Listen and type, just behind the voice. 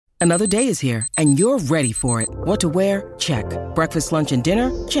Another day is here, and you're ready for it. What to wear? Check. Breakfast, lunch, and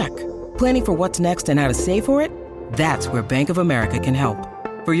dinner? Check. Planning for what's next and how to save for it? That's where Bank of America can help.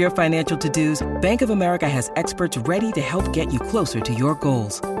 For your financial to-dos, Bank of America has experts ready to help get you closer to your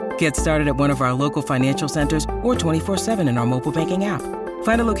goals. Get started at one of our local financial centers or 24/7 in our mobile banking app.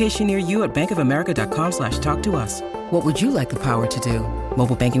 Find a location near you at bankofamerica.com/talktous. What would you like the power to do?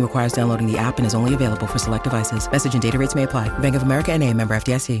 Mobile banking requires downloading the app and is only available for select devices. Message and data rates may apply. Bank of America N.A., member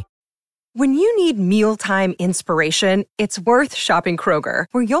FDIC. When you need mealtime inspiration, it's worth shopping Kroger,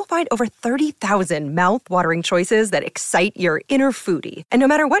 where you'll find over 30,000 mouth-watering choices that excite your inner foodie. And no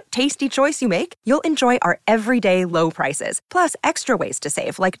matter what tasty choice you make, you'll enjoy our everyday low prices, plus extra ways to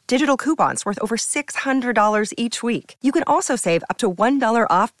save, like digital coupons worth over $600 each week. You can also save up to $1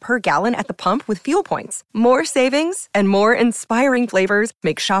 off per gallon at the pump with fuel points. More savings and more inspiring flavors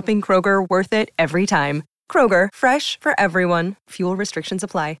make shopping Kroger worth it every time. Kroger, fresh for everyone. Fuel restrictions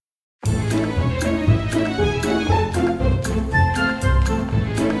apply.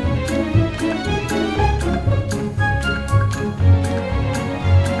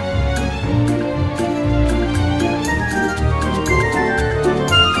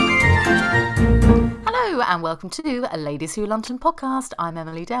 And welcome to a Ladies Who London podcast. I'm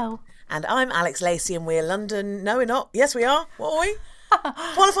Emily Dell. And I'm Alex Lacey, and we're London. No, we're not. Yes, we are. What are we?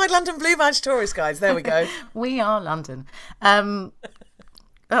 Qualified London Blue Badge tourist guides. There we go. We are London. Oh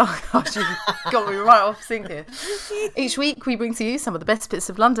gosh, you got me right off sync here. Each week we bring to you some of the best bits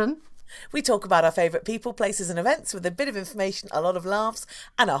of London. We talk about our favourite people, places and events with a bit of information, a lot of laughs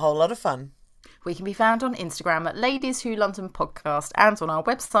and a whole lot of fun. We can be found on Instagram at Ladies Who London Podcast and on our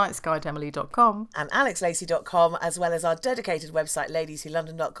website, skydemily.com. And alexlacey.com, as well as our dedicated website,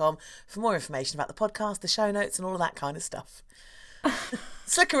 ladieswholondon.com, for more information about the podcast, the show notes and all of that kind of stuff.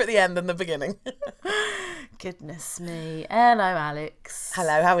 Slicker at the end than the beginning. Goodness me. Hello, Alex.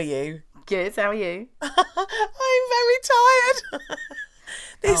 Hello, how are you? Good, how are you? I'm very tired.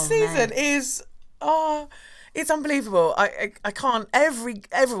 This season is... it's unbelievable. I can't.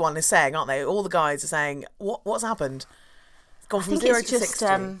 Everyone is saying, aren't they? All the guys are saying, what's happened? It's gone from 0 to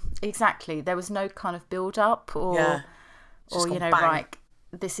 60. Exactly. There was no kind of build up or you know, bang. Like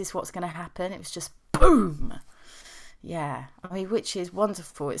this is what's going to happen. It was just boom. Yeah, I mean, which is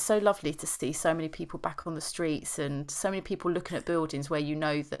wonderful. It's so lovely to see so many people back on the streets and so many people looking at buildings where you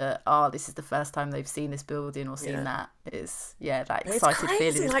know that, this is the first time they've seen this building or seen that. That excited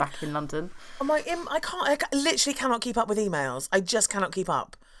feeling is back in London. I literally cannot keep up with emails. I just cannot keep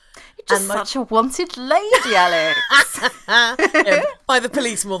up. You're just such a wanted lady, Alex. By the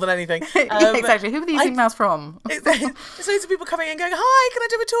police more than anything. Exactly. Who are these emails from? There's loads of people coming in going, "Hi, can I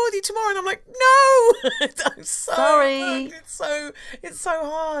do a tour with you tomorrow?" And I'm like, "No, I'm sorry. It's so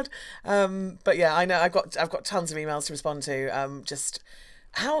hard." But yeah, I know I've got tons of emails to respond to. Just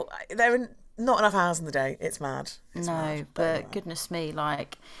how there are not enough hours in the day. It's mad. But goodness me,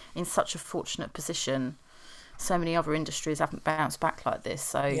 like in such a fortunate position. So many other industries haven't bounced back like this,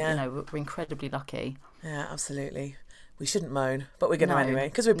 so you know we're incredibly lucky. Yeah, absolutely. We shouldn't moan, but we're going to anyway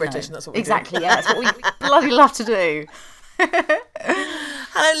because we're British, and that's what we do. Exactly. Yeah, that's what we bloody love to do.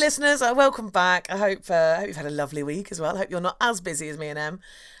 Hello, listeners. Welcome back. I hope you've had a lovely week as well. I hope you're not as busy as me and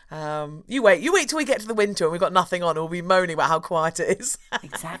Em. You wait till we get to the winter and we've got nothing on, and we'll be moaning about how quiet it is.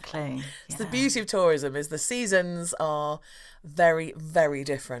 Exactly. It's the beauty of tourism is the seasons are very, very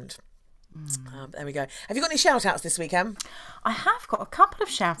different. There we go. Have you got any shout outs this week, Em? I have got a couple of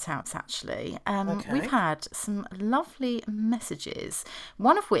shout outs actually. We've had some lovely messages,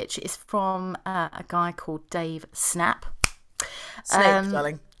 one of which is from a guy called Dave Snap. Snape,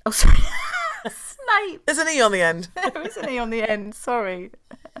 darling. Oh, sorry. Snape. There's an E on the end. There is an E on the end, sorry.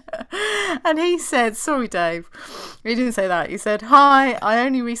 And he said, sorry Dave, he didn't say that. He said, "Hi, I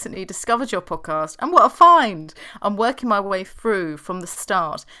only recently discovered your podcast and what a find. I'm working my way through from the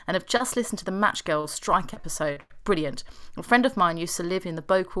start and have just listened to the Match Girls strike episode. Brilliant. A friend of mine used to live in the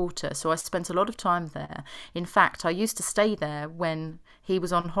Bow Quarter, so I spent a lot of time there. In fact, I used to stay there when he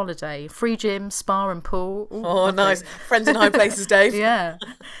was on holiday. Free gym, spa and pool." Ooh, nice. Friends in high places, Dave. Yeah.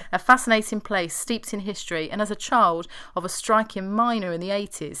 A fascinating place, steeped in history. And as a child of a striking minor in the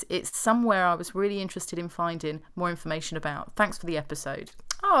 80s, it's somewhere I was really interested in finding more information about. Thanks for the episode.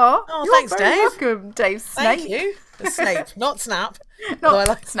 Oh, thanks, very Dave. Welcome, Dave Snape. Thank you. Snape, not Snap.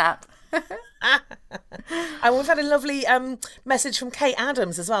 Not Snap. And we've had a lovely message from Kate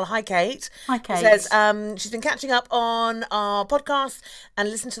Adams as well. Hi, Kate. Hi, Kate. It says she's been catching up on our podcast and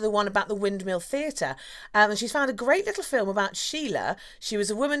listened to the one about the Windmill Theatre. And she's found a great little film about Sheila. She was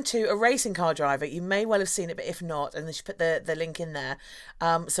a woman to a racing car driver. You may well have seen it, but if not, and then she put the link in there.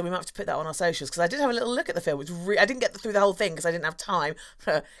 So we might have to put that on our socials, because I did have a little look at the film. I didn't get through the whole thing because I didn't have time.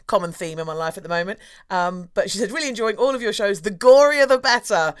 Common theme in my life at the moment. But she said, really enjoying all of your shows. The gorier the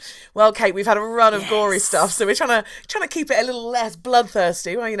better. Well, Kate, we've had a run of gory stuff, so we're trying to keep it a little less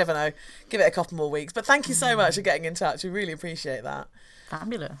bloodthirsty. Well, you never know. Give it a couple more weeks. But thank you so much for getting in touch. We really appreciate that.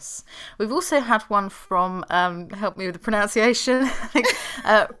 Fabulous. We've also had one from, help me with the pronunciation,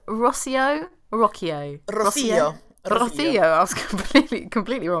 Rocío. I was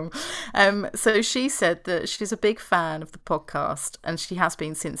completely wrong. So she said that she's a big fan of the podcast, and she has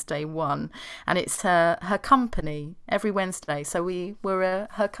been since day one. And it's her company every Wednesday. So we were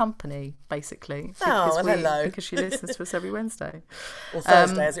her company, basically. Hello. Because she listens to us every Wednesday. Or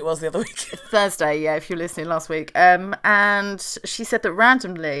Thursday, as it was the other week. Thursday, yeah, if you're listening last week. And she said that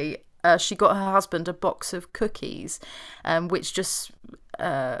randomly she got her husband a box of cookies, which just...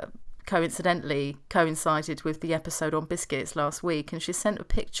 coincidentally coincided with the episode on biscuits last week, and she sent a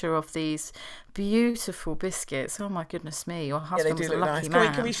picture of these beautiful biscuits. Oh my goodness me, your husband was a lucky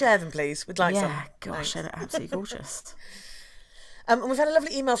man. Can we share them, please? We'd like some. Yeah, gosh, they're absolutely gorgeous. And we've had a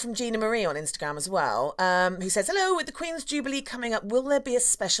lovely email from Gina Marie on Instagram as well, who says, hello, with the Queen's Jubilee coming up, will there be a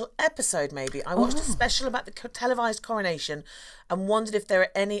special episode maybe? I watched a special about the televised coronation and wondered if there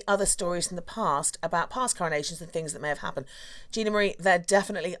are any other stories in the past about past coronations and things that may have happened. Gina Marie, there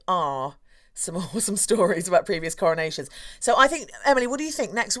definitely are some awesome stories about previous coronations. So I think, Emily, what do you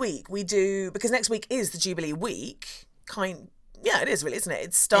think next week we do, because next week is the Jubilee week, yeah, it is really, isn't it?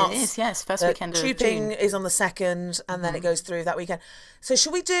 It starts. It is, yes. First weekend of June. Trooping is on the 2nd, and then it goes through that weekend. So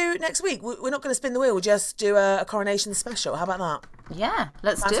should we do next week? We're not going to spin the wheel. We'll just do a coronation special. How about that? Yeah,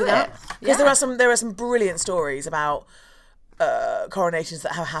 let's do it. Because there are some brilliant stories about coronations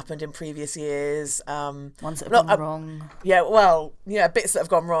that have happened in previous years. Ones that have gone wrong. Yeah, well, yeah, bits that have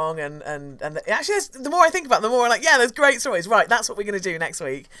gone wrong, and actually, the more I think about it, the more I'm like, yeah, there's great stories. Right, that's what we're going to do next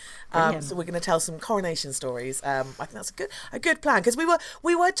week. So we're going to tell some coronation stories. I think that's a good plan, because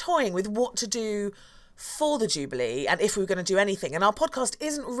we were toying with what to do for the Jubilee and if we were going to do anything. And our podcast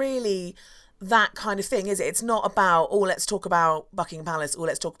isn't really that kind of thing, is it? It's not about, let's talk about Buckingham Palace, or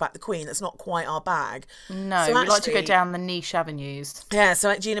let's talk about the Queen. That's not quite our bag. No, so we like to go down the niche avenues. Yeah,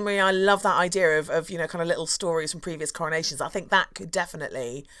 so Gina Marie, I love that idea of kind of little stories from previous coronations. I think that could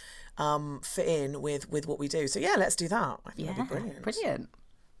definitely fit in with what we do. So yeah, let's do that. I think that'd be brilliant.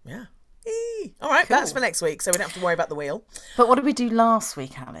 Yeah. All right, cool. That's for next week, so we don't have to worry about the wheel. But what did we do last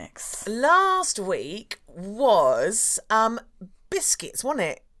week, Alex? Last week was biscuits, wasn't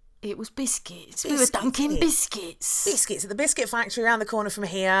it? It was biscuits. We were dunking biscuits. Biscuits at the biscuit factory around the corner from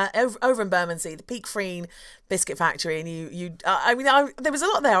here, over in Bermondsey, the Peak Freen biscuit factory. And there was a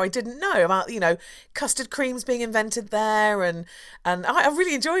lot there I didn't know about, custard creams being invented there, and I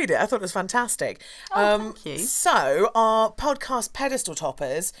really enjoyed it. I thought it was fantastic. Thank you. So our podcast pedestal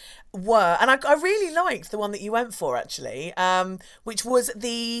toppers were, and I really liked the one that you went for actually, which was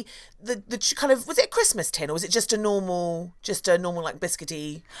the kind of, was it a Christmas tin, or was it just a normal like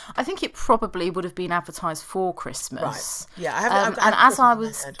biscuity? I think it probably would have been advertised for Christmas. Right. Yeah, I haven't. And as I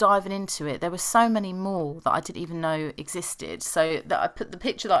was diving into it, there were so many more that I didn't even know existed. So that I put the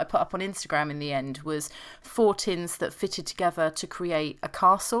picture that I put up on Instagram in the end was 4 tins that fitted together to create a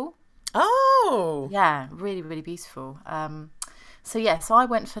castle. Oh. Yeah, really, really beautiful. So I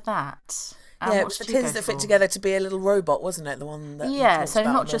went for that. Yeah, it was the tins that fit together to be a little robot, wasn't it? The one that so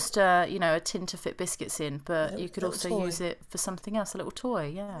not just a tin to fit biscuits in, but you could also use it for something else, a little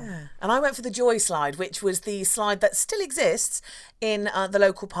toy. Yeah. And I went for the Joy slide, which was the slide that still exists in the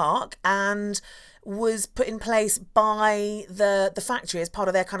local park and was put in place by the factory as part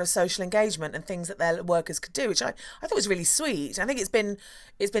of their kind of social engagement and things that their workers could do, which I thought was really sweet. I think it's been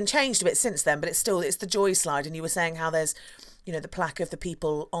changed a bit since then, but it's the Joy slide. And you were saying how there's the plaque of the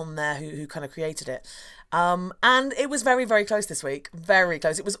people on there who kind of created it. And it was very, very close this week. Very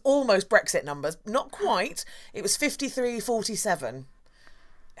close. It was almost Brexit numbers. Not quite. It was 53-47.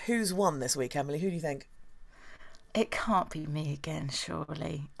 Who's won this week, Emily? Who do you think? It can't be me again,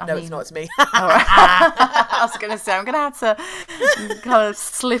 surely. It's not. It's me. All right. I was going to say, I'm going to have to kind of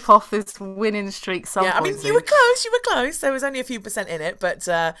slip off this winning streak some point. Yeah, I mean, you were close. There was only a few percent in it, but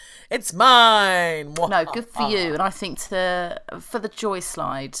it's mine. No, good for you. And I think for the Joy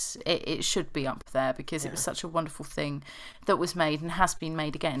slide, it should be up there because it was such a wonderful thing that was made and has been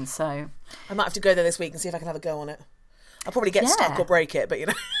made again. So I might have to go there this week and see if I can have a go on it. I'll probably get stuck or break it, but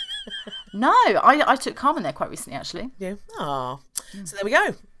No, I took Carmen there quite recently, actually. Yeah. Ah. So there we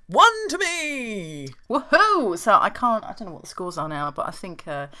go. 1 to me. Woohoo! So I don't know what the scores are now, but I think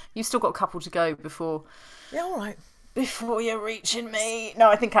you've still got a couple to go before. Yeah, all right. Before you're reaching me. No,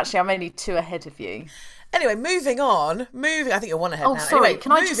 I think actually I'm only 2 ahead of you. Anyway, moving on. I think you're 1 ahead now. Oh, sorry. Anyway,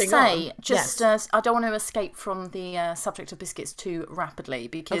 can I just say, yes. I don't want to escape from the subject of biscuits too rapidly,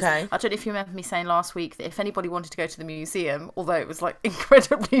 because I don't know if you remember me saying last week that if anybody wanted to go to the museum, although it was like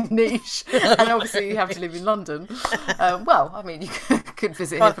incredibly niche, and obviously you have to live in London, well, I mean, you could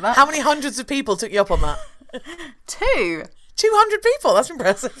visit here for that. How many hundreds of people took you up on that? 2. 200 people. That's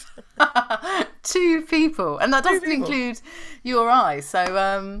impressive. 2 people, and that doesn't include you or I.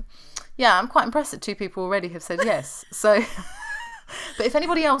 So, yeah, I'm quite impressed that 2 people already have said yes. So, but if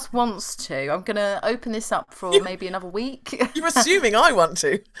anybody else wants to, I'm going to open this up for maybe another week. You're assuming I want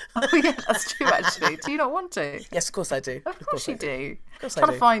to. Oh, yeah, that's true, actually. Do you not want to? Yes, of course I do. Of course you do. Of course I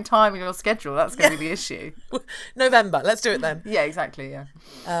Trying do. to find time in your schedule, that's going to be the issue. November. Let's do it then. Yeah, exactly, yeah.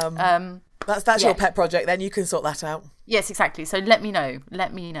 That's your pet project then. You can sort that out. Yes, exactly. So let me know.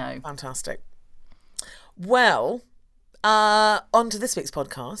 Fantastic. Well, on to this week's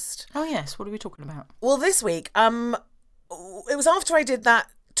podcast. Oh, yes. What are we talking about? Well, this week, it was after I did that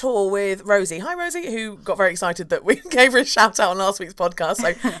tour with Rosie. Hi, Rosie, who got very excited that we gave her a shout out on last week's podcast. So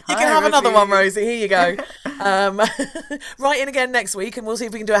you can have another one, Rosie. Here you go. Write in again next week and we'll see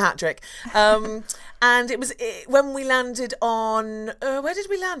if we can do a hat trick. And it was when we landed on, where did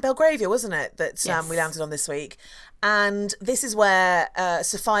we land? Belgravia, wasn't it? That Yes. We landed on this week. And this is where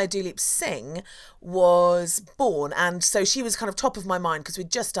Sophia Duleep Singh was born. And so she was kind of top of my mind because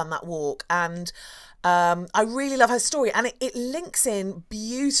we'd just done that walk. And I really love her story. And it links in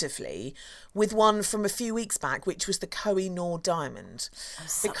beautifully with one from a few weeks back, which was the Koh-i-Noor diamond.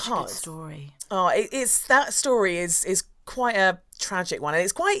 Such a good story. Oh, that story is quite a tragic one, and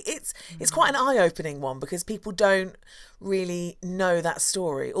it's quite an eye-opening one because people don't really know that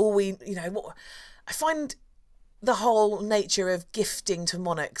story. I find the whole nature of gifting to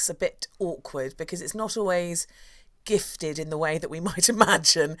monarchs a bit awkward because it's not always gifted in the way that we might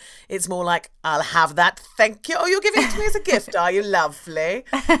imagine. It's more like, I'll have that, thank you. Oh, you're giving it to me as a gift, are you? Lovely.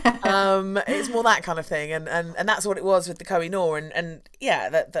 It's more that kind of thing, and that's what it was with the Koh-i-Noor, and yeah,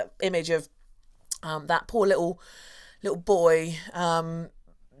 that image of that poor little boy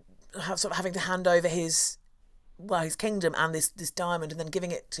sort of having to hand over his kingdom and this diamond and then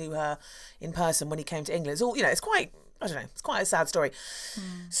giving it to her in person when he came to England. It's all, it's quite, I don't know, it's quite a sad story.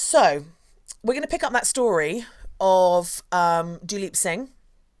 So we're going to pick up that story of Duleep Singh.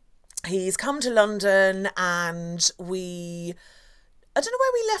 He's come to London, and I don't know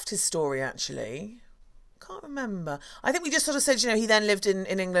where we left his story actually. Can't remember. I think we just sort of said, he then lived in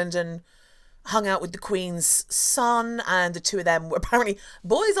England and hung out with the Queen's son, and the two of them were apparently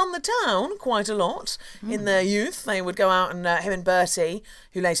boys on the town quite a lot in their youth. They would go out, and him and Bertie,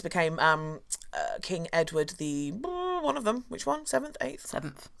 who later became King Edward one of them. Which one? 7th, 8th?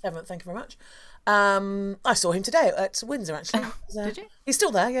 7th, thank you very much. I saw him today at Windsor, actually. Did you? He's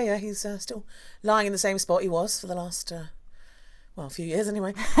still there, yeah. He's still lying in the same spot he was for the last... a few years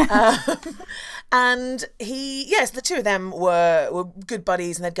anyway. And the two of them were good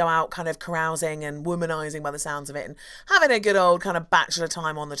buddies, and they'd go out kind of carousing and womanising by the sounds of it and having a good old kind of bachelor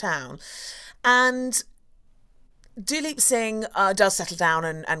time on the town. And Duleep Singh does settle down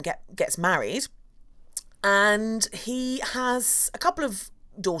and gets married, and he has a couple of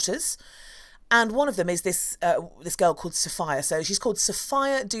daughters. And one of them is this girl called Sophia. So she's called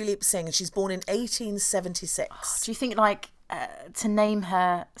Sophia Duleep Singh, and she's born in 1876. Oh, do you think to name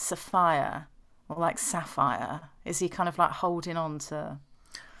her Sophia or like Sapphire, is he kind of like holding on to?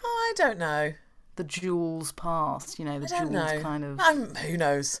 I don't know. The jewels past, the jewels kind of. Who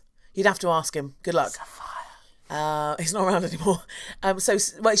knows? You'd have to ask him. Good luck. Sapphire. He's not around anymore.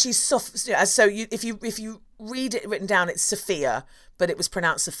 She's soft. So if you read it written down, it's Sophia, but it was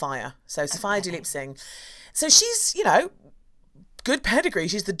pronounced Sophia. So Sophia Duleep Singh. So she's good pedigree.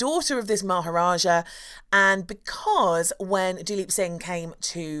 She's the daughter of this Maharaja, and because when Duleep Singh came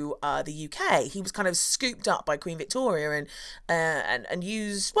to the UK, he was kind of scooped up by Queen Victoria and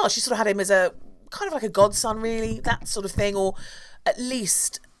used. Well, she sort of had him as a kind of like a godson, really, that sort of thing, or at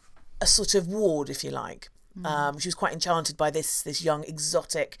least a sort of ward, if you like. She was quite enchanted by this young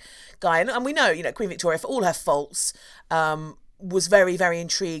exotic guy, and we know, Queen Victoria, for all her faults, was very, very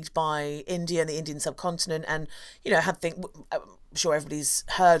intrigued by India and the Indian subcontinent, and I'm sure everybody's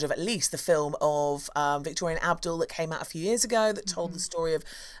heard of at least the film of Victoria and Abdul that came out a few years ago that told the story of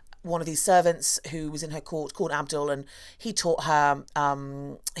one of these servants who was in her court called Abdul, and he taught her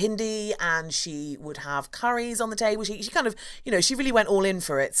Hindi, and she would have curries on the table. She kind of, she really went all in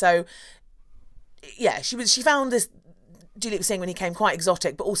for it. So she found this Duleep Singh when he came quite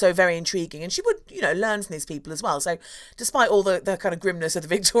exotic, but also very intriguing, and she would, learn from these people as well. So despite all the kind of grimness of the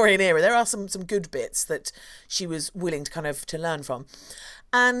Victorian era, there are some good bits that she was willing to kind of to learn from.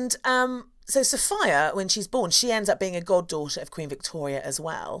 And so Sophia, when she's born, she ends up being a goddaughter of Queen Victoria as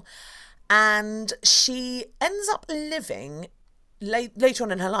well, and she ends up living later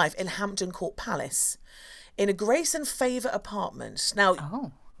on in her life in Hampton Court Palace in a grace and favour apartment.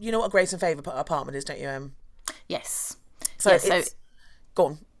 Now, you know what a grace and favour apartment is, don't you? Yes. So go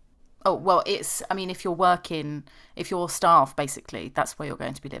on. Oh, well, if you're staff, basically, that's where you're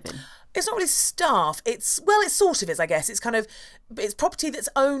going to be living. It's not really staff. It sort of is, I guess. It's property that's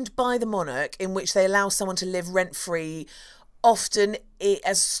owned by the monarch, in which they allow someone to live rent-free, often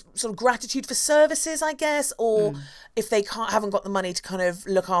as sort of gratitude for services, I guess, or if they haven't got the money to kind of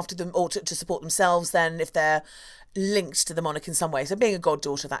look after them or to support themselves, then if they're linked to the monarch in some way, so being a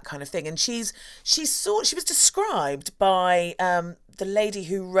goddaughter, that kind of thing. And she was described by the lady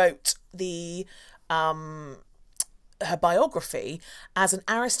who wrote her biography as an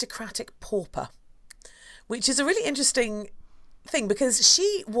aristocratic pauper, which is a really interesting thing because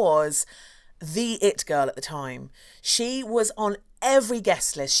she was the it girl at the time. She was on every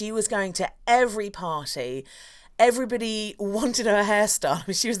guest list. She was going to every party. Everybody wanted her hairstyle. I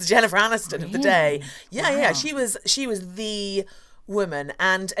mean, she was the Jennifer Aniston of the day. Yeah. She was the woman.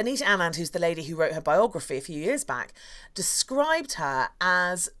 And Anita Anand, who's the lady who wrote her biography a few years back, described her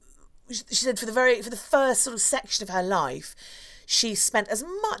as, she said, for the first sort of section of her life, she spent as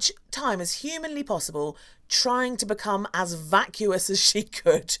much time as humanly possible trying to become as vacuous as she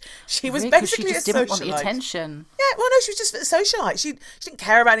could. She was basically she just a socialite. Didn't want the attention. Yeah, well, no, she was just a socialite. She didn't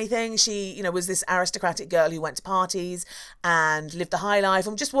care about anything. She, was this aristocratic girl who went to parties and lived the high life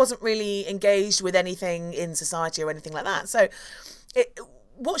and just wasn't really engaged with anything in society or anything like that. So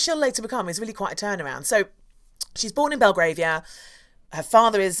what she'll later become is really quite a turnaround. So she's born in Belgravia. Her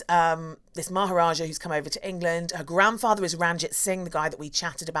father is this Maharaja who's come over to England. Her grandfather is Ranjit Singh, the guy that we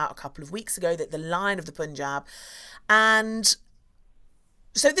chatted about a couple of weeks ago, the Lion of the Punjab. And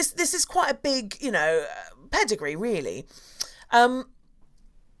so this is quite a big, pedigree, really. So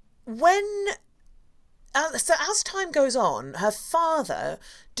as time goes on, her father,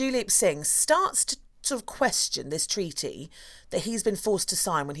 Duleep Singh, starts to sort of question this treaty that he's been forced to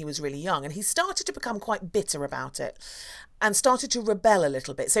sign when he was really young. And he started to become quite bitter about it and started to rebel a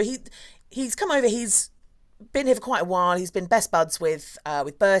little bit. So he's come over, he's been here for quite a while. He's been best buds with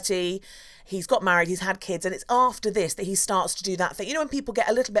Bertie. He's got married, he's had kids, and it's after this that he starts to do that thing. When people get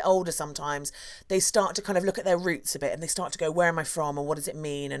a little bit older sometimes, they start to kind of look at their roots a bit and they start to go, where am I from and what does it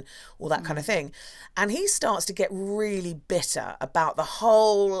mean and all that kind of thing. And he starts to get really bitter about the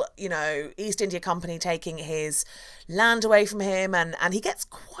whole, East India Company taking his land away from him, and he gets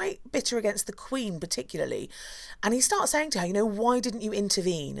quite bitter against the Queen particularly. And he starts saying to her, why didn't you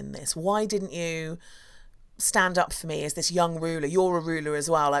intervene in this? Why didn't you stand up for me as this young ruler? You're a ruler as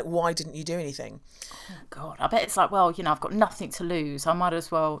well. Like, why didn't you do anything? Oh God, I bet it's like, well, I've got nothing to lose. I might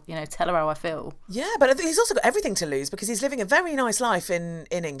as well, tell her how I feel. Yeah, but he's also got everything to lose because he's living a very nice life in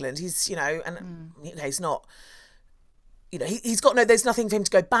England. He's, he's not, he's got there's nothing for him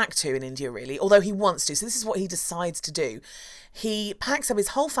to go back to in India really, although he wants to. So this is what he decides to do. He packs up his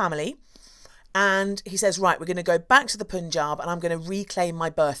whole family and he says, right, we're going to go back to the Punjab and I'm going to reclaim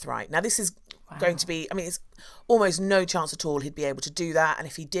my birthright. Now this is going to be, it's almost no chance at all he'd be able to do that. And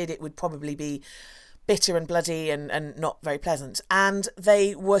if he did, it would probably be bitter and bloody and not very pleasant. And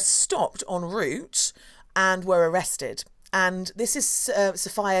they were stopped en route and were arrested. And this is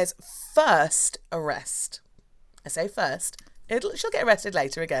Sophia's first arrest. I say first. She'll get arrested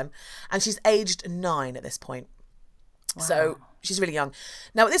later again. And she's aged 9 at this point. Wow. So she's really young.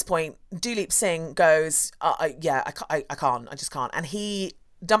 Now, at this point, Duleep Singh goes, I can't. I just can't. And he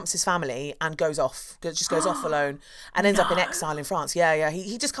dumps his family and goes off alone and ends up in exile in France.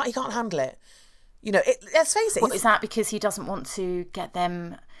 He just can't. He can't handle it. Let's face it. What, is that because he doesn't want to get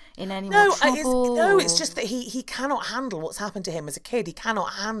them in any more trouble? It's just that he cannot handle what's happened to him as a kid. He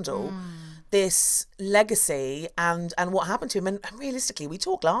cannot handle this legacy and what happened to him. And realistically, we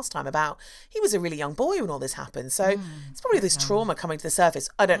talked last time about he was a really young boy when all this happened. So it's probably this trauma coming to the surface.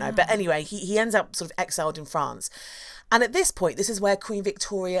 I don't know. But anyway, he ends up sort of exiled in France. And at this point, this is where Queen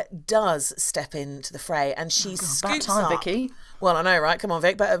Victoria does step into the fray, and she scoops up. Vicky. Well, I know, right? Come on,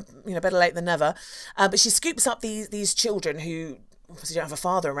 Vic. Better late than never. But she scoops up these children who obviously don't have a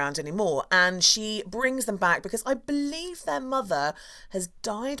father around anymore, and she brings them back because I believe their mother has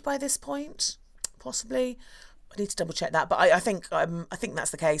died by this point, possibly. I need to double check that, but I think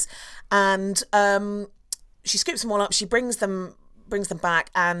that's the case. And she scoops them all up. She brings them brings them back,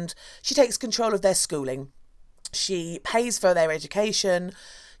 and she takes control of their schooling. She pays for their education.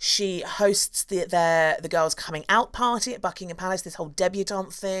 She hosts the girls' coming out party at Buckingham Palace, this whole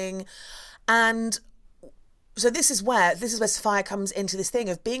debutante thing. And so this is where Sophia comes into this thing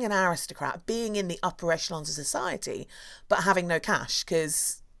of being an aristocrat, being in the upper echelons of society, but having no cash,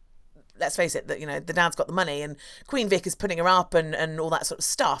 because let's face it, that, you know, the dad's got the money and Queen Vic is putting her up and all that sort of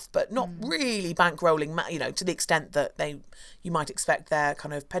stuff, but not really bankrolling, you know, to the extent that you might expect their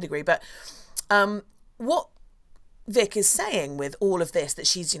kind of pedigree. But what Vic is saying with all of this, that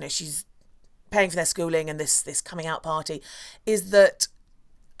she's paying for their schooling and this coming out party, is that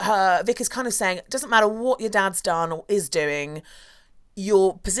Vic is kind of saying, it doesn't matter what your dad's done or is doing,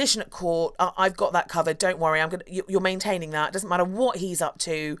 your position at court, I've got that covered, don't worry, you're maintaining that. It doesn't matter what he's up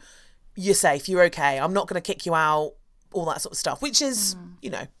to, you're safe, you're okay, I'm not going to kick you out, all that sort of stuff, which is, you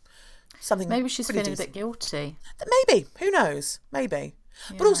know, something. Maybe she's feeling decent. a bit guilty. Maybe, who knows, maybe.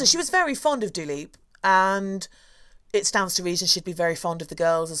 Yeah. But also, she was very fond of Duleep, and it stands to reason she'd be very fond of the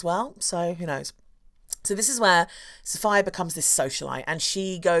girls as well, so who knows. So this is where Sophia becomes this socialite, and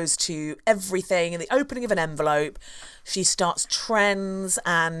she goes to everything, in the opening of an envelope, she starts trends,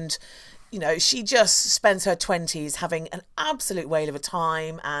 and you know, she just spends her 20s having an absolute whale of a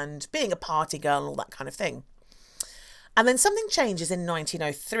time and being a party girl and all that kind of thing. And then something changes in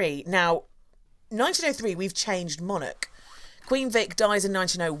 1903. Now, 1903, we've changed monarch. Queen Vic dies in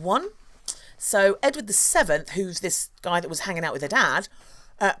 1901. So Edward VII, who's this guy that was hanging out with her dad,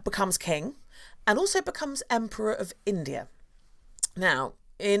 becomes king and also becomes Emperor of India. Now,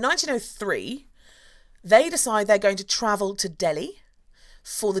 in 1903, they decide they're going to travel to Delhi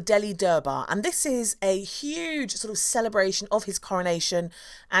for the Delhi Durbar, and this is a huge sort of celebration of his coronation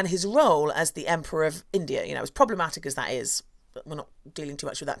and his role as the Emperor of India. You know, as problematic as that is, but we're not dealing too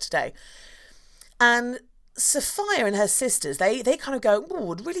much with that today. And Sophia and her sisters, they kind of go, oh,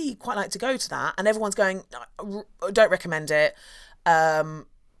 would really quite like to go to that, and everyone's going, don't recommend it.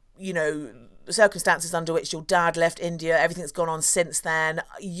 You know, the circumstances under which your dad left India, everything that's gone on since then,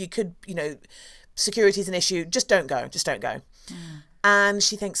 you could, you know, security's an issue, just don't go. And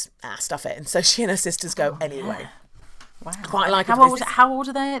she thinks, stuff it. And so she and her sisters go anyway. Wow. Quite like how old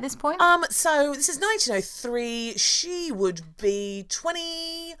are they at this point? So this is 1903. She would be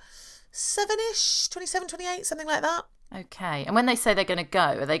 27-ish, 27, 28, something like that. Okay. And when they say they're going to go,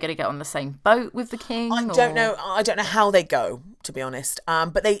 are they going to get on the same boat with the king? I don't know how they go, to be honest.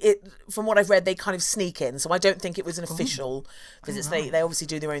 But from what I've read, they kind of sneak in. So I don't think it was an official visit. Right. They obviously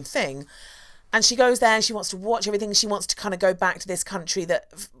do their own thing. And she goes there and she wants to watch everything. She wants to kind of go back to this country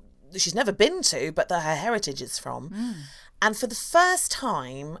that she's never been to, but that her heritage is from. And for the first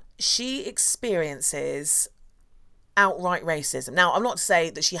time, she experiences outright racism. Now, I'm not to say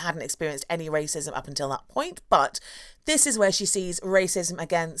that she hadn't experienced any racism up until that point, but this is where she sees racism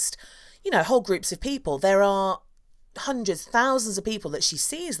against, you know, whole groups of people. There are hundreds, thousands of people that she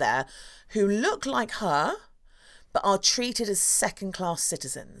sees there who look like her, but are treated as second-class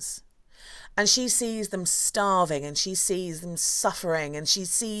citizens. And she sees them starving, and she sees them suffering, and she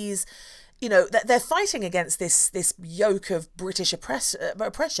sees, you know, that they're fighting against this yoke of British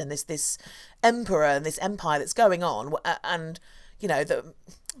oppression, this emperor and this empire that's going on. And, you know,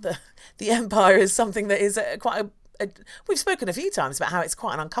 the empire is something that is quite we've spoken a few times about how it's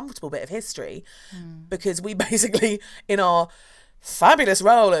quite an uncomfortable bit of history, because we basically, in our fabulous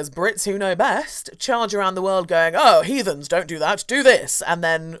role as Brits who know best, charge around the world going, oh, heathens, don't do that, do this. And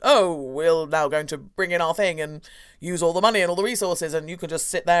then, oh, we're now going to bring in our thing and use all the money and all the resources, and you can just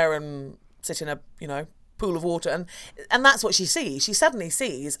sit there and sit in a, you know, pool of water. And that's what she sees. She suddenly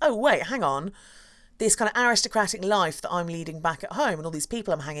sees, oh, wait, hang on, this kind of aristocratic life that I'm leading back at home and all these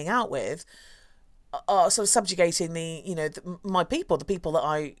people I'm hanging out with are sort of subjugating my people, the people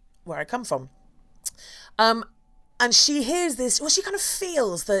that where I come from. And she hears this, well, she kind of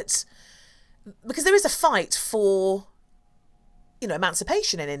feels that, because there is a fight for, you know,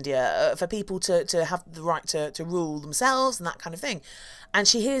 emancipation in India, for people to have the right to rule themselves and that kind of thing. And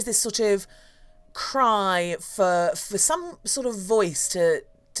she hears this sort of cry for some sort of voice to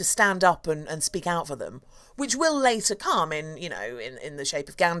stand up and speak out for them, which will later come in, you know, in the shape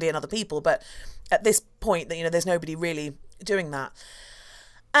of Gandhi and other people. But at this point, that, you know, there's nobody really doing that.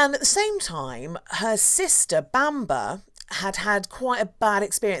 And at the same time, her sister, Bamba, had quite a bad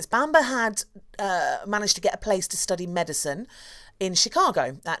experience. Bamba had managed to get a place to study medicine in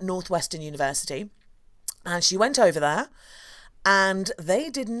Chicago at Northwestern University. And she went over there, and they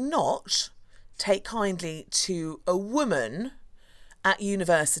did not take kindly to a woman at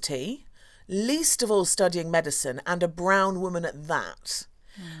university, least of all studying medicine, and a brown woman at that.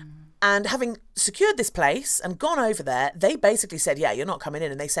 And having secured this place and gone over there, they basically said, yeah, you're not coming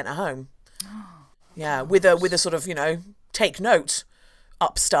in, and they sent her home. Yeah, with a sort of, take note,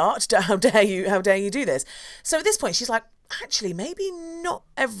 upstart, how dare you do this? So at this point, she's like, actually, maybe not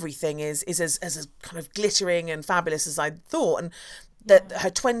everything is as kind of glittering and fabulous as I thought, and that her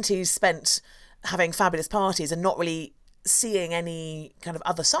 20s spent having fabulous parties and not really seeing any kind of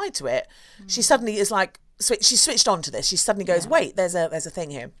other side to it. She suddenly is like, she switched on to this. She suddenly goes, wait, there's a thing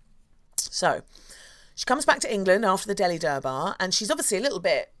here. So she comes back to England after the Delhi Durbar, and she's obviously a little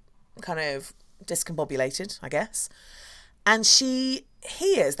bit kind of discombobulated, I guess. And she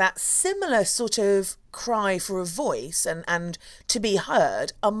hears that similar sort of cry for a voice and to be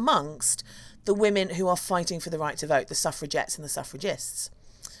heard amongst the women who are fighting for the right to vote, the suffragettes and the suffragists.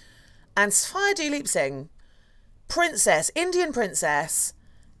 And Sophia Duleep Singh, princess, Indian princess,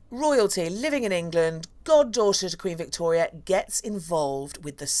 royalty, living in England, goddaughter to Queen Victoria, gets involved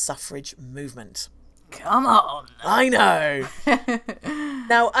with the suffrage movement. Come on. I know.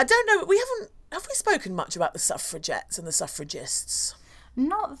 Now, I don't know, have we spoken much about the suffragettes and the suffragists?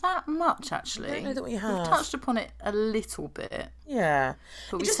 Not that much, actually. I don't know that we have. We've touched upon it a little bit. Yeah.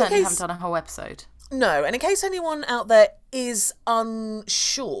 But we certainly haven't done a whole episode. No, and in case anyone out there is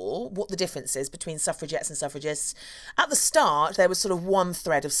unsure what the difference is between suffragettes and suffragists, at the start there was sort of one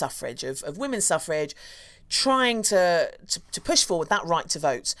thread of suffrage, of women's suffrage, trying to push forward that right to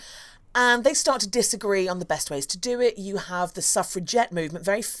vote. And they start to disagree on the best ways to do it. You have the suffragette movement,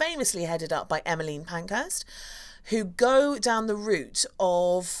 very famously headed up by Emmeline Pankhurst, who go down the route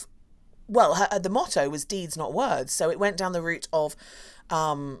of, well, the motto was deeds, not words. So it went down the route of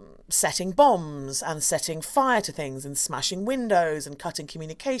setting bombs and setting fire to things and smashing windows and cutting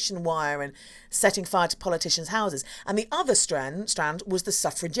communication wire and setting fire to politicians' houses. And the other strand was the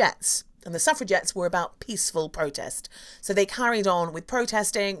suffragettes. And the suffragettes were about peaceful protest. So they carried on with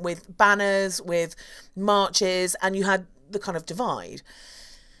protesting, with banners, with marches, and you had the kind of divide.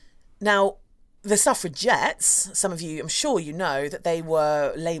 Now, the suffragettes, some of you, I'm sure you know, that they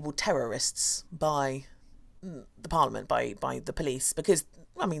were labelled terrorists by the Parliament, by the police, because,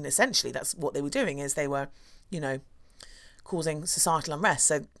 I mean, essentially that's what they were doing, is they were, causing societal unrest.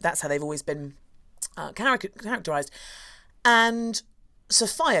 So that's how they've always been characterised. And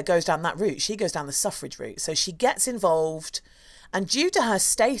Sophia goes down that route. She goes down the suffrage route. So she gets involved, and due to her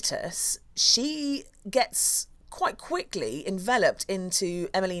status, she gets quite quickly enveloped into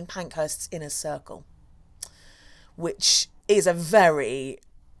Emmeline Pankhurst's inner circle, which is a very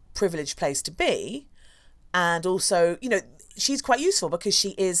privileged place to be. And also, she's quite useful because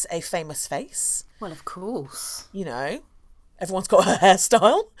she is a famous face. Well, of course. Everyone's got her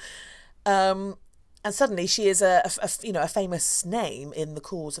hairstyle. And suddenly she is a famous name in the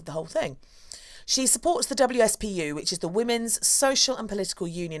cause of the whole thing. She supports the WSPU, which is the Women's Social and Political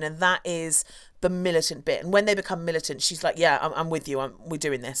Union, and that is the militant bit. And when they become militant, she's like, yeah, I'm with you. We're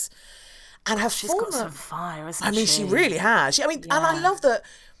doing this. And she's got some fire, hasn't she? I mean, she really has. And I love that,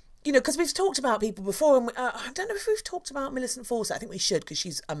 because we've talked about people before, and I don't know if we've talked about Millicent Fawcett. I think we should, because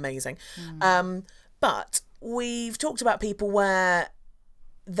she's amazing. But we've talked about people where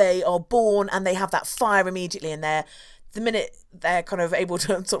they are born and they have that fire immediately, and the minute they're kind of able to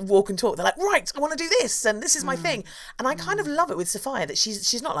sort of walk and talk, they're like, right, I want to do this, and this is my thing. And I kind of love it with Sophia that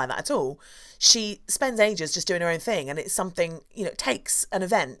she's not like that at all. She spends ages just doing her own thing, and it's something, it takes an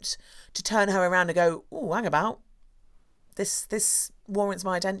event to turn her around and go, oh, hang about, this warrants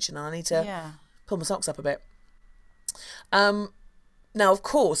my attention, and I need to pull my socks up a bit. Now, of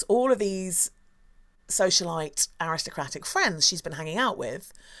course, all of these socialite aristocratic friends she's been hanging out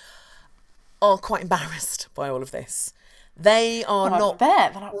with are quite embarrassed by all of this. They are not. I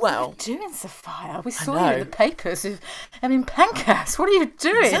bet. They're like, what are you doing, Sophia? We saw you in the papers with Emmeline Pankhurst. What are you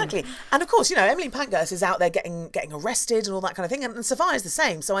doing? Exactly. And of course, Emmeline Pankhurst is out there getting arrested and all that kind of thing. And Sophia's the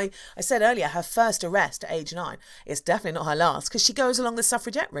same. So I said earlier, her first arrest at age 9 is definitely not her last, because she goes along the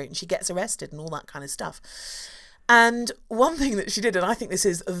suffragette route and she gets arrested and all that kind of stuff. And one thing that she did, and I think this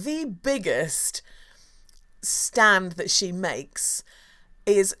is the biggest stand that she makes,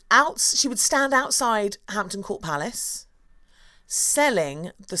 is she would stand outside Hampton Court Palace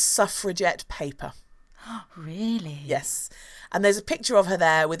selling the suffragette paper. Really? Yes. And there's a picture of her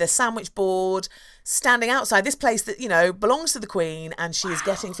there with a sandwich board standing outside this place that, belongs to the Queen, and she is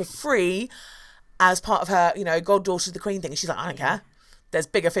getting for free as part of her, goddaughter to the Queen thing. And she's like, I don't care. There's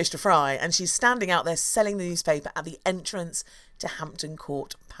bigger fish to fry. And she's standing out there selling the newspaper at the entrance to Hampton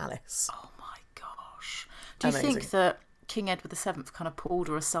Court Palace. Oh my gosh. Do you think that King Edward VII kind of pulled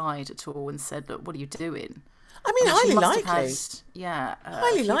her aside at all and said, look, what are you doing? I mean, highly likely.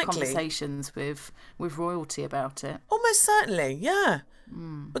 Highly likely conversations with royalty about it. Almost certainly, yeah.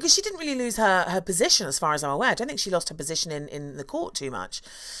 Because she didn't really lose her position, as far as I'm aware. I don't think she lost her position in the court too much.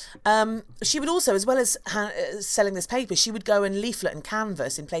 She would also, as well as selling this paper, she would go and leaflet and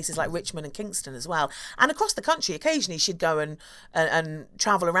canvass in places like Richmond and Kingston as well. And across the country, occasionally she'd go and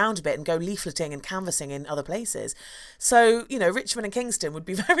travel around a bit and go leafleting and canvassing in other places. So, you know, Richmond and Kingston would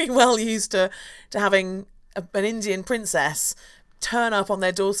be very well used to having an Indian princess turn up on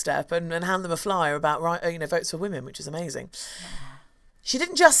their doorstep and hand them a flyer about votes for women, which is amazing. She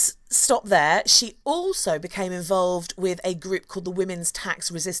didn't just stop there. She also became involved with a group called the Women's Tax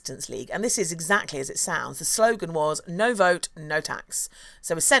Resistance League. And this is exactly as it sounds. The slogan was, no vote, no tax.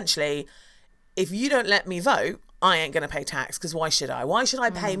 So essentially, if you don't let me vote, I ain't going to pay tax, because why should I? Why should I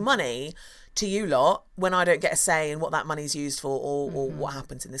pay money to you lot when I don't get a say in what that money's used for or what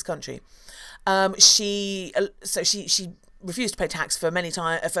happens in this country? She refused to pay tax for many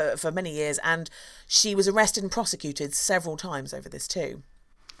years, and she was arrested and prosecuted several times over this too.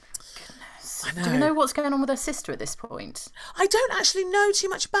 Goodness. I know. Do we know what's going on with her sister at this point? I don't actually know too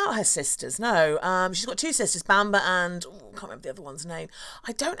much about her sisters, no. She's got two sisters, Bamba and... I can't remember the other one's name.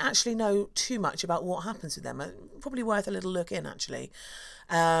 I don't actually know too much about what happens with them. Probably worth a little look in, actually.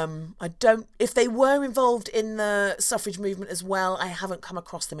 If they were involved in the suffrage movement as well, I haven't come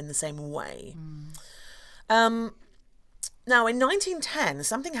across them in the same way. Now, in 1910,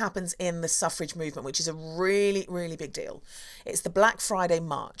 something happens in the suffrage movement, which is a really, really big deal. It's the Black Friday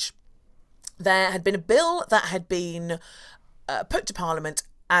March. There had been a bill that had been put to Parliament,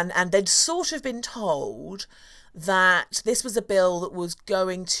 and they'd sort of been told that this was a bill that was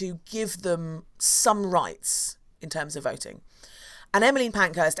going to give them some rights in terms of voting. And Emmeline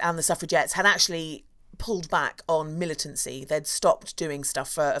Pankhurst and the suffragettes had actually pulled back on militancy. They'd stopped doing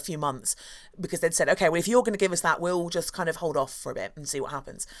stuff for a few months because they'd said, okay, well, if you're going to give us that, we'll just kind of hold off for a bit and see what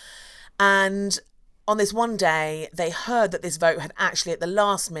happens. And on this one day, they heard that this vote had actually, at the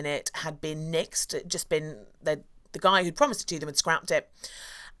last minute, had been nixed. It just been, the guy who'd promised it to them had scrapped it.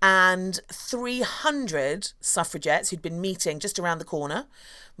 And 300 suffragettes who'd been meeting just around the corner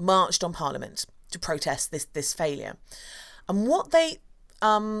marched on Parliament to protest this failure. And what they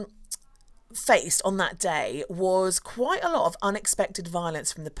faced on that day was quite a lot of unexpected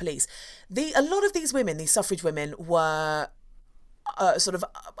violence from the police. A lot of these women, these suffrage women, were sort of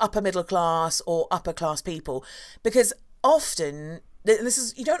upper middle class or upper class people, because often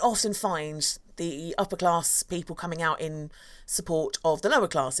you don't often find the upper class people coming out in support of the lower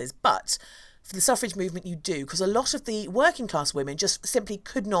classes, but for the suffrage movement you do, because a lot of the working class women just simply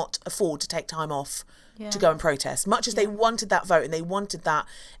could not afford to take time off to go and protest. Much as they wanted that vote and they wanted that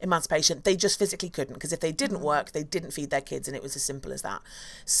emancipation, they just physically couldn't, because if they didn't work, they didn't feed their kids, and it was as simple as that.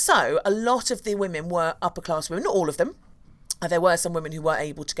 So a lot of the women were upper class women, not all of them. There were some women who were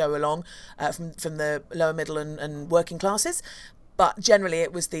able to go along from the lower middle and working classes, but generally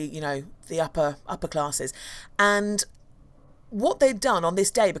it was the upper classes. And what they'd done on this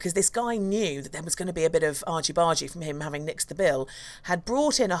day, because this guy knew that there was going to be a bit of argy-bargy from him having nixed the bill, had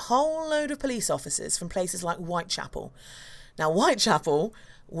brought in a whole load of police officers from places like Whitechapel. Now, Whitechapel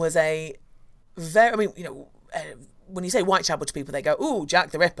was a very, when you say Whitechapel to people, they go, ooh,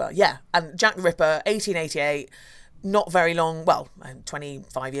 Jack the Ripper. Yeah, and Jack the Ripper, 1888, not very long,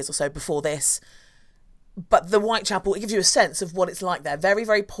 25 years or so before this. But the Whitechapel, it gives you a sense of what it's like there. Very,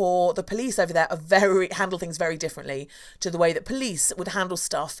 very poor. The police over there handle things very differently to the way that police would handle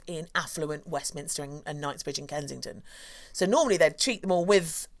stuff in affluent Westminster and Knightsbridge and Kensington. So normally they'd treat them all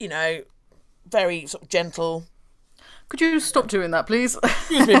with, very sort of gentle... Could you stop doing that, please?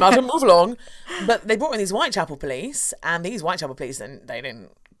 Excuse me, madam, move along. But they brought in these Whitechapel police, and these Whitechapel police, they didn't,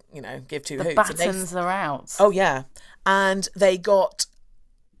 give two hoots. The batons are out. Oh, yeah. And they got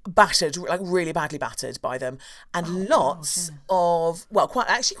battered, like really badly battered by them, and lots of quite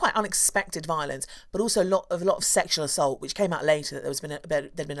unexpected violence, but also a lot of sexual assault, which came out later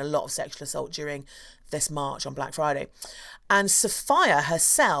that there'd been a lot of sexual assault during this march on Black Friday. And Sophia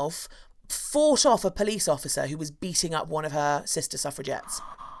herself fought off a police officer who was beating up one of her sister suffragettes.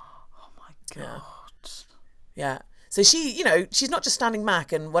 Oh my God. Yeah. So she, she's not just standing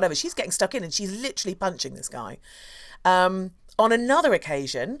back and whatever, she's getting stuck in and she's literally punching this guy. On another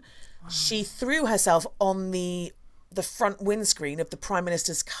occasion, she threw herself on the front windscreen of the Prime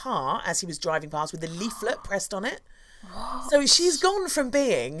Minister's car as he was driving past with a leaflet pressed on it. What? So she's gone from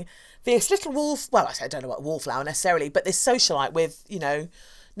being this little I don't know what wallflower necessarily, but this socialite with,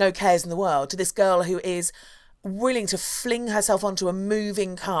 no cares in the world, to this girl who is willing to fling herself onto a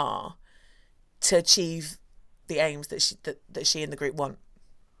moving car to achieve the aims that she and the group want.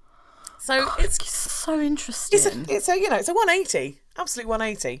 So it's so interesting. It's a 180, absolute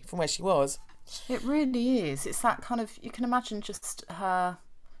 180 from where she was. It really is. It's that kind of, you can imagine just her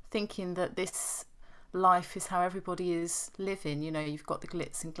thinking that this life is how everybody is living. You know, you've got the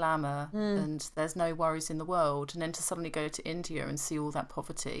glitz and glamour and there's no worries in the world. And then to suddenly go to India and see all that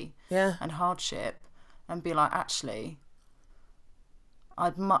poverty and hardship and be like, actually,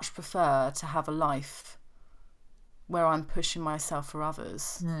 I'd much prefer to have a life where I'm pushing myself for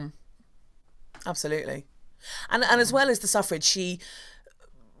others. Absolutely. And as well as the suffrage,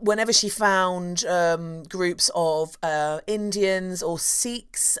 whenever she found groups of Indians or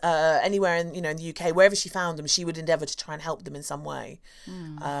Sikhs anywhere in the UK, wherever she found them, she would endeavour to try and help them in some way,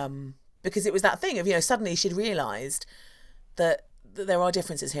 because it was that thing of suddenly she'd realised that there are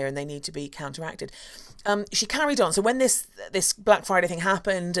differences here and they need to be counteracted. She carried on. So when this Black Friday thing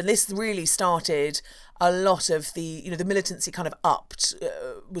happened, and this really started a lot of the the militancy kind of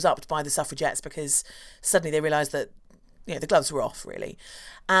was upped by the suffragettes, because suddenly they realised that the gloves were off, really.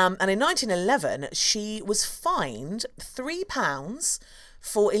 And in 1911, she was fined £3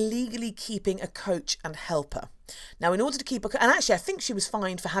 for illegally keeping a coach and helper. Now, in order to keep and actually I think she was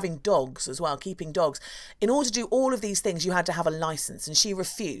fined for having dogs as well, keeping dogs. In order to do all of these things, you had to have a licence, and she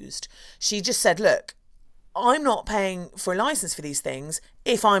refused. She just said, look, I'm not paying for a licence for these things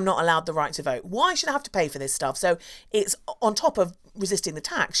if I'm not allowed the right to vote. Why should I have to pay for this stuff? So it's on top of resisting the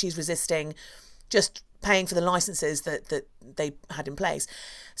tax, she's resisting just paying for the licences that they had in place.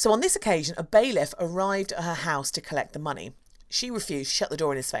 So on this occasion, a bailiff arrived at her house to collect the money. She refused, shut the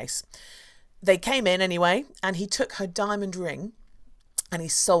door in his face. They came in anyway, and he took her diamond ring and he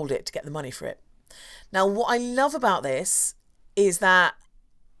sold it to get the money for it. Now, what I love about this is that,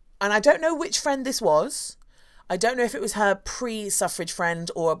 and I don't know which friend this was, I don't know if it was her pre-suffrage friend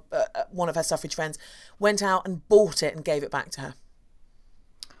or one of her suffrage friends, went out and bought it and gave it back to her.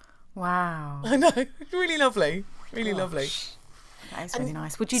 Wow. I know. Really lovely. Really lovely. That is really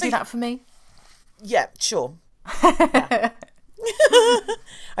nice. Would you do that for me? Yeah, sure. Yeah.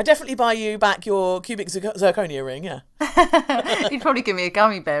 I'd definitely buy you back your cubic zirconia ring, yeah. You'd probably give me a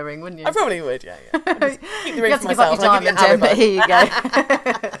gummy bear ring, wouldn't you? I probably would, yeah. Keep the ring you for have to myself. give up your diamond, but here you go.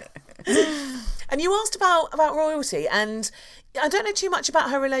 And you asked about royalty, and I don't know too much about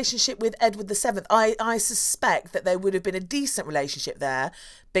her relationship with Edward VII. I suspect that there would have been a decent relationship there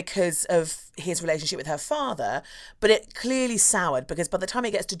because of his relationship with her father, but it clearly soured, because by the time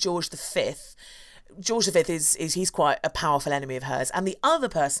it gets to George V is he's quite a powerful enemy of hers. And the other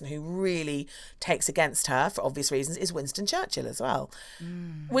person who really takes against her, for obvious reasons, is Winston Churchill as well.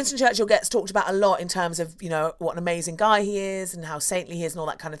 Winston Churchill gets talked about a lot in terms of, what an amazing guy he is and how saintly he is and all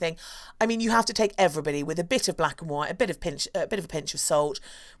that kind of thing. I mean, you have to take everybody with a bit of black and white, a bit of a pinch of salt.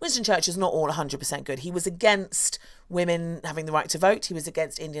 Winston Churchill's not all 100% good. He was against women having the right to vote. He was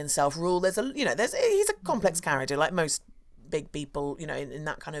against Indian self-rule. He's a complex character, like most big people, in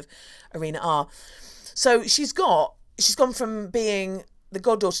that kind of arena are. So she's gone from being the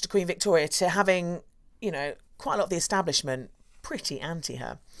goddaughter to Queen Victoria to having, quite a lot of the establishment pretty anti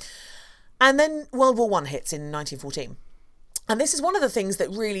her. And then World War I hits in 1914. And this is one of the things that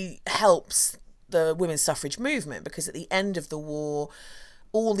really helps the women's suffrage movement, because at the end of the war,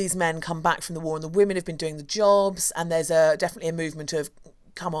 all these men come back from the war and the women have been doing the jobs, and there's definitely a movement of,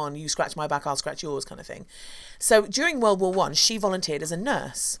 come on, you scratch my back, I'll scratch yours kind of thing. So during World War I, she volunteered as a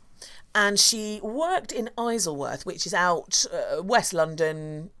nurse, and she worked in Isleworth, which is out West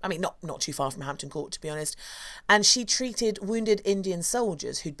London. I mean, not too far from Hampton Court, to be honest. And she treated wounded Indian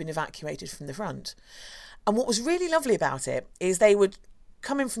soldiers who'd been evacuated from the front. And what was really lovely about it is they would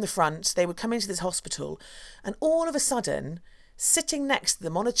come in from the front, they would come into this hospital, and all of a sudden, sitting next to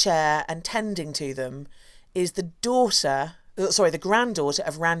them on a chair and tending to them is the granddaughter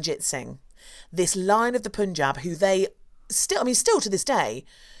of Ranjit Singh, this line of the Punjab who they still to this day,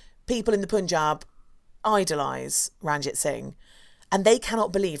 people in the Punjab idolise Ranjit Singh, and they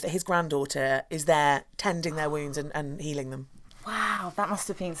cannot believe that his granddaughter is there tending their wounds and healing them. Wow, that must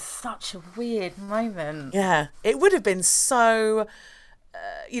have been such a weird moment. Yeah, it would have been so,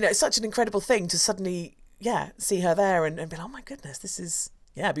 such an incredible thing to suddenly, see her there and be like, oh my goodness, this is,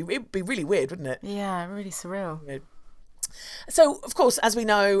 it'd be really weird, wouldn't it? Yeah, really surreal. Weird. So, of course, as we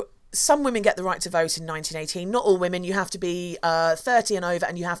know, some women get the right to vote in 1918. Not all women. You have to be 30 and over,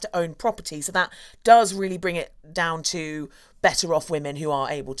 and you have to own property. So that does really bring it down to better off women who are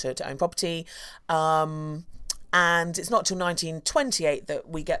able to own property. And it's not till 1928 that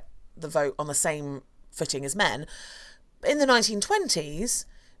we get the vote on the same footing as men. In the 1920s,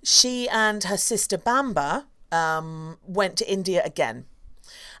 she and her sister Bamba went to India again.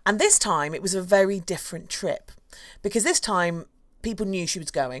 And this time it was a very different trip, because this time people knew she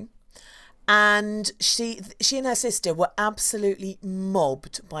was going. And she and her sister were absolutely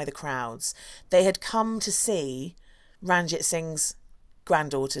mobbed by the crowds. They had come to see Ranjit Singh's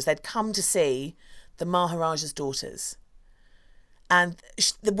granddaughters. They'd come to see the Maharaja's daughters. And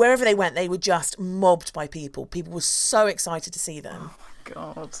wherever they went, they were just mobbed by people. People were so excited to see them. Oh, my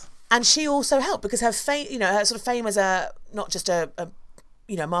God. And she also helped because her fame, her sort of fame as not just a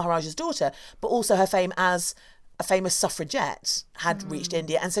Maharaja's daughter, but also her fame as a famous suffragette had reached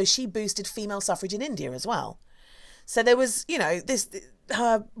India. And so she boosted female suffrage in India as well. So there was,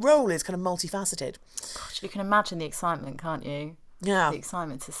 her role is kind of multifaceted. Gosh, you can imagine the excitement, can't you? Yeah. The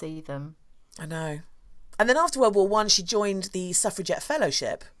excitement to see them. I know. And then after World War I, she joined the Suffragette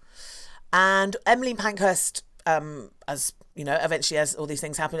Fellowship. And Emmeline Pankhurst, eventually as all these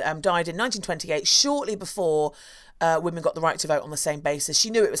things happened, died in 1928, shortly before women got the right to vote on the same basis.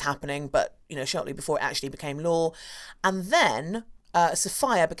 She knew it was happening, but, shortly before it actually became law. And then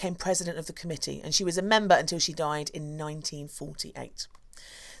Sophia became president of the committee, and she was a member until she died in 1948.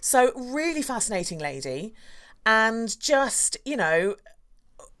 So really fascinating lady, and just,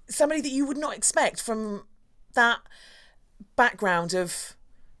 somebody that you would not expect from that background of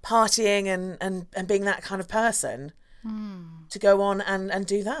partying and being that kind of person to go on and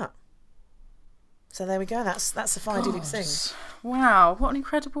do that. So there we go. That's Sophia Duleep Singh. Wow, what an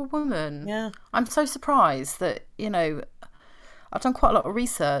incredible woman. Yeah. I'm so surprised that, I've done quite a lot of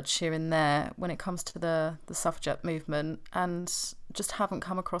research here and there when it comes to the suffragette movement and just haven't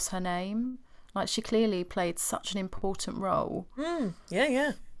come across her name. Like, she clearly played such an important role.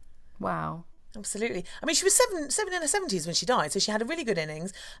 Yeah. Wow. Absolutely. I mean, she was seven in her 70s when she died, so she had a really good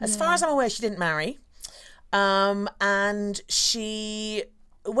innings. As far as I'm aware, she didn't marry. And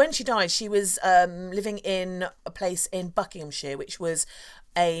when she died, she was living in a place in Buckinghamshire, which was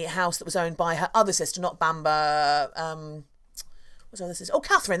a house that was owned by her other sister, not Bamba. What's her other sister? Oh,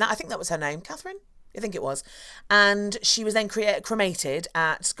 Catherine. I think that was her name. Catherine? I think it was. And she was then cremated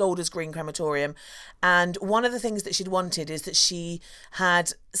at Golders Green Crematorium. And one of the things that she'd wanted is that she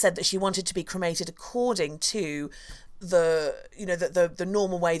had said that she wanted to be cremated according to the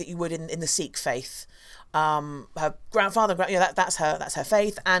normal way that you would in the Sikh faith. Her grandfather, that's her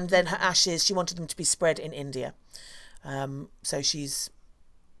faith. And then her ashes, she wanted them to be spread in India. So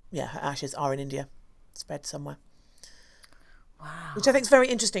her ashes are in India, spread somewhere. Wow. Which I think is very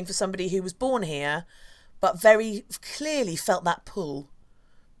interesting for somebody who was born here, but very clearly felt that pull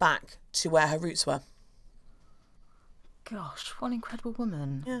back to where her roots were. Gosh, what an incredible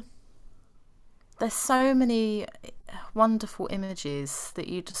woman. Yeah. There's so many wonderful images that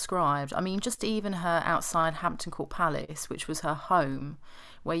you described. I mean, just even her outside Hampton Court Palace, which was her home,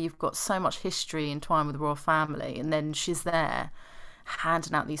 where you've got so much history entwined with the royal family, and then she's there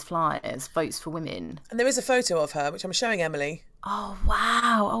handing out these flyers, votes for women. And there is a photo of her, which I'm showing Emily. Oh,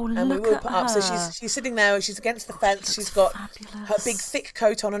 wow. Oh, look at her. And we will put up. So she's sitting there, she's against the fence, she's got fabulous. Her big thick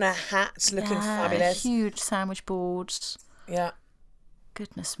coat on and her hat looking fabulous. Huge sandwich boards. Yeah.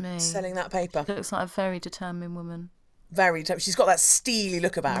 Goodness me. Selling that paper. Looks like a very determined woman. She's got that steely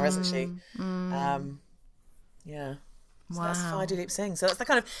look about her, hasn't she? Yeah. So Wow. that's Sophia Duleep Singh. So that's the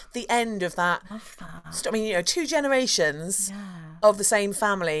kind of the end of that. Love that. I mean, 2 generations of the same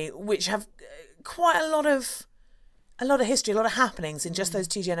family, which have quite a lot of history, a lot of happenings in just those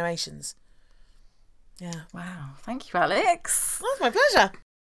 2 generations. Yeah. Wow. Thank you, Alex. Oh, it's my pleasure.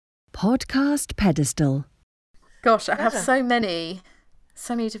 Podcast Pedestal. Gosh, I have so many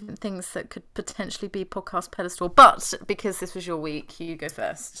different things that could potentially be podcast pedestal, but because this was your week, you go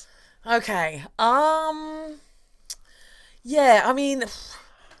first. Okay. Yeah, I mean,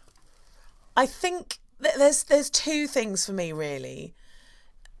 I think there's 2 things for me, really.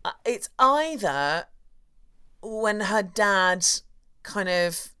 It's either when her dad kind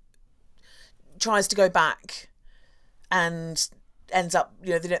of tries to go back and ends up,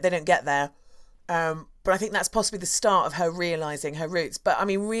 they don't get there. But I think that's possibly the start of her realising her roots. But I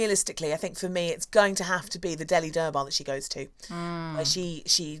mean, realistically, I think for me, it's going to have to be the Delhi Durbar that she goes to. Where she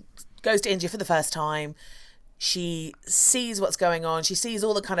goes to India for the first time. She sees what's going on. She sees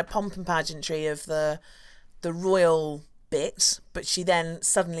all the kind of pomp and pageantry of the royal bit, but she then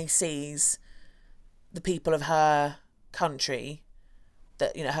suddenly sees the people of her country,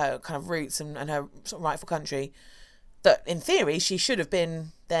 that her kind of roots and her sort of rightful country, that in theory she should have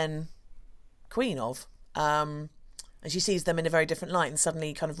been then queen of. And she sees them in a very different light and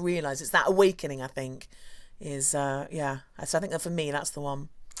suddenly kind of realises that awakening, I think, is So I think that for me, that's the one.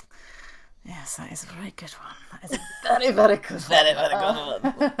 Yes, that is a very good one. That is a very, very good one. Very, very good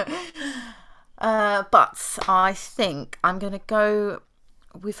one. But I think I'm going to go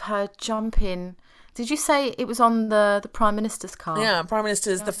we've heard jumping. Did you say it was on the Prime Minister's car? Yeah, Prime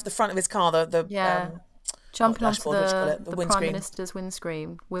Minister's the front of his car. Jumping onto the the windscreen. Prime Minister's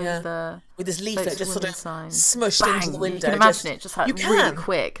windscreen with this leaflet just sort of sign. smushed Bang. into the window. You can imagine it just like really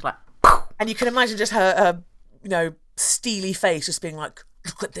quick, like. And you can imagine just her steely face just being like,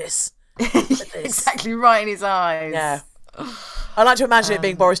 look at this. Look at this. Exactly right in his eyes. Yeah. I like to imagine it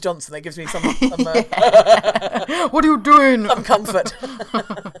being Boris Johnson. That gives me some what are you doing? Some comfort.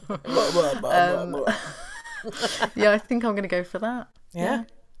 Yeah, I think I'm going to go for that. Yeah.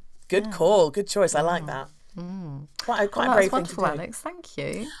 Good call. Good choice. I like that. Quite a brave thing to do. Alex. Thank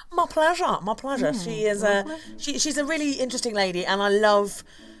you. My pleasure. She is she's a really interesting lady, and I love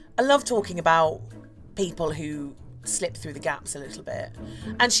talking about people who slip through the gaps a little bit.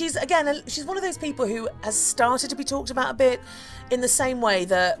 And she's one of those people who has started to be talked about a bit in the same way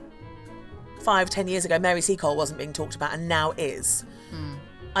that 5-10 years ago Mary Seacole wasn't being talked about and now is.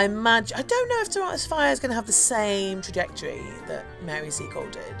 I don't know if Dorothea Fire is going to have the same trajectory that Mary Seacole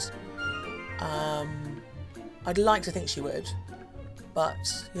did. I'd like to think she would,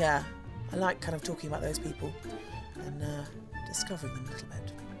 but yeah, I like kind of talking about those people and discovering them a little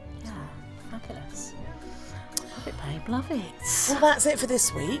bit. Yeah, fabulous. Love it, babe, love it. Well, that's it for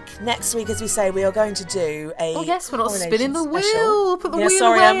this week. Next week, as we say, we are going to do a Oh yes, we're not coronation spinning the special. wheel. Put the wheel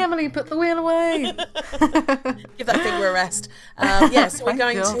away, Emily. Put the wheel away. Give that finger a rest. Yes, we're Thank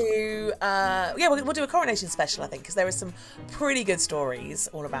going you. to we'll do a coronation special, I think, because there are some pretty good stories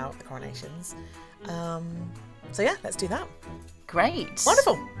all about the coronations. So yeah, let's do that. Great.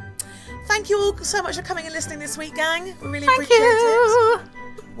 Wonderful. Thank you all so much for coming and listening this week, gang. We really Thank appreciate you. it.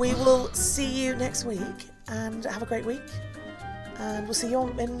 We will see you next week, and have a great week. And we'll see you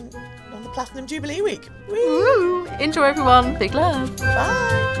on the Platinum Jubilee week. Woo. Woo. Enjoy, everyone. Big love.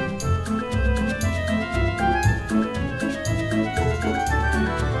 Bye.